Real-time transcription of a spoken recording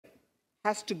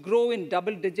has to grow in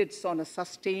double digits on a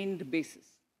sustained basis.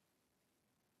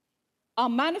 Our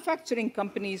manufacturing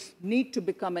companies need to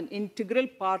become an integral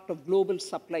part of global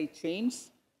supply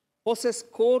chains, possess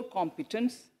core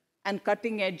competence, and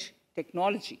cutting-edge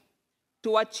technology.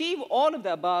 To achieve all of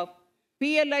the above,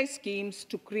 PLI schemes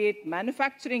to create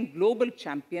manufacturing global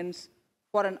champions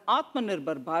for an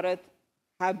Atmanirbhar Bharat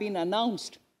have been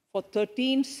announced for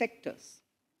 13 sectors.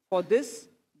 For this,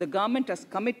 the government has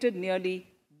committed nearly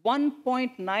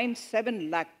 1.97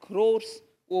 lakh crores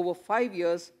over 5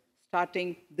 years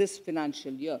starting this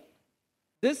financial year.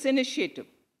 This initiative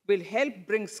will help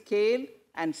bring scale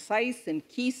and size in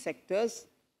key sectors,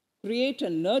 create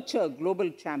and nurture global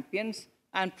champions,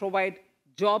 and provide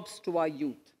jobs to our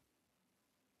youth.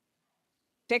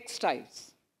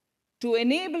 Textiles. To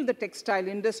enable the textile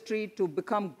industry to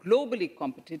become globally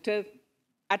competitive,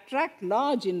 attract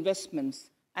large investments,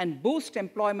 and boost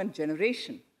employment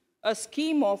generation, a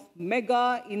scheme of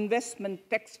Mega Investment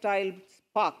Textiles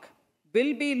Park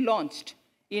will be launched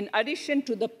in addition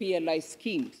to the PLI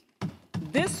schemes.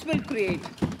 This will create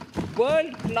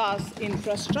world-class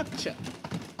infrastructure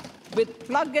with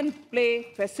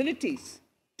plug-and-play facilities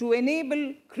to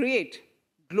create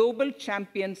global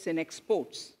champions in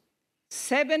exports.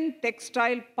 7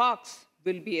 textile parks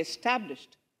will be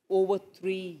established over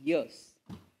 3 years.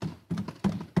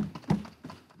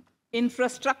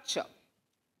 Infrastructure.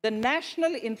 The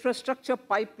National Infrastructure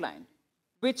Pipeline,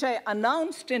 which I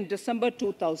announced in December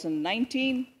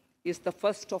 2019, is the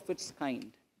first of its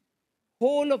kind.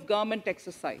 Whole of government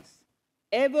exercise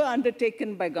ever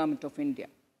undertaken by Government of India.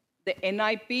 The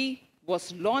NIP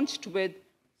was launched with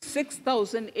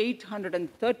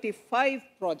 6,835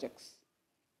 projects.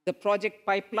 The project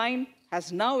pipeline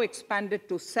has now expanded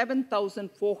to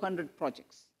 7,400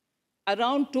 projects.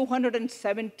 Around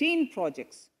 217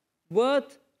 projects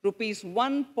worth rupees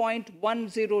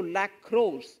 1.10 lakh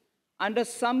crores under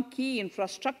some key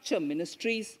infrastructure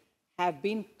ministries have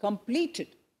been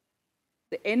completed.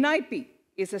 The NIP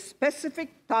is a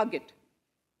specific target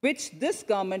which this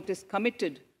government is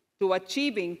committed to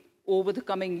achieving over the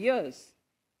coming years.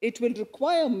 It will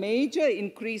require a major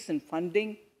increase in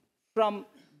funding from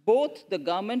both the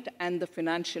government and the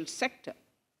financial sector.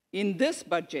 In this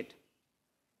budget,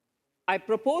 I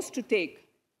propose to take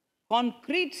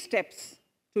concrete steps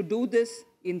to do this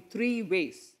in 3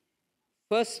 ways.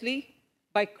 Firstly,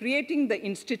 by creating the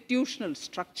institutional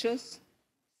structures.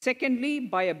 Secondly,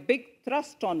 by a big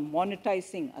thrust on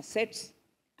monetizing assets.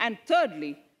 And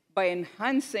thirdly, by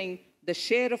enhancing the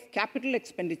share of capital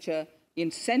expenditure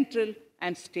in central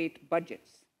and state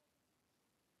budgets.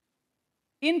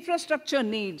 Infrastructure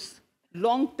needs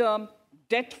long-term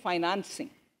debt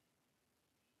financing.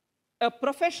 A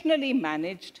professionally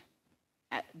managed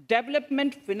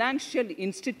development financial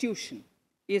institution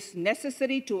is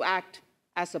necessary to act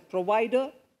as a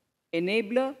provider,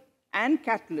 enabler, and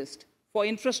catalyst for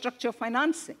infrastructure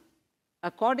financing.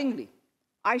 Accordingly,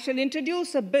 I shall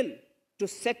introduce a bill to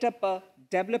set up a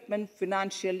development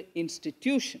financial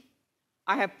institution.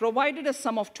 I have provided a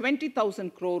sum of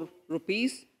 20,000 crore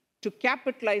rupees to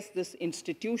capitalize this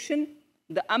institution.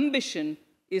 The ambition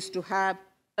is to have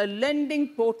a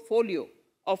lending portfolio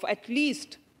of at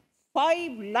least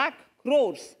 5 lakh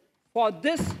crores for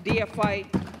this DFI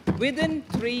within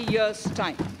 3 years'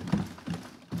 time.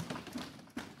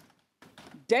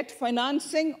 Debt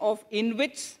financing of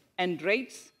InvITs and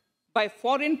REITs by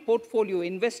foreign portfolio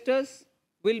investors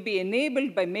will be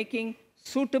enabled by making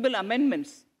suitable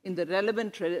amendments in the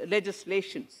relevant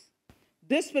legislations.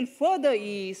 This will further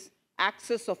ease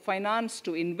access of finance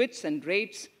to InvITs and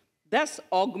REITs, thus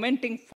augmenting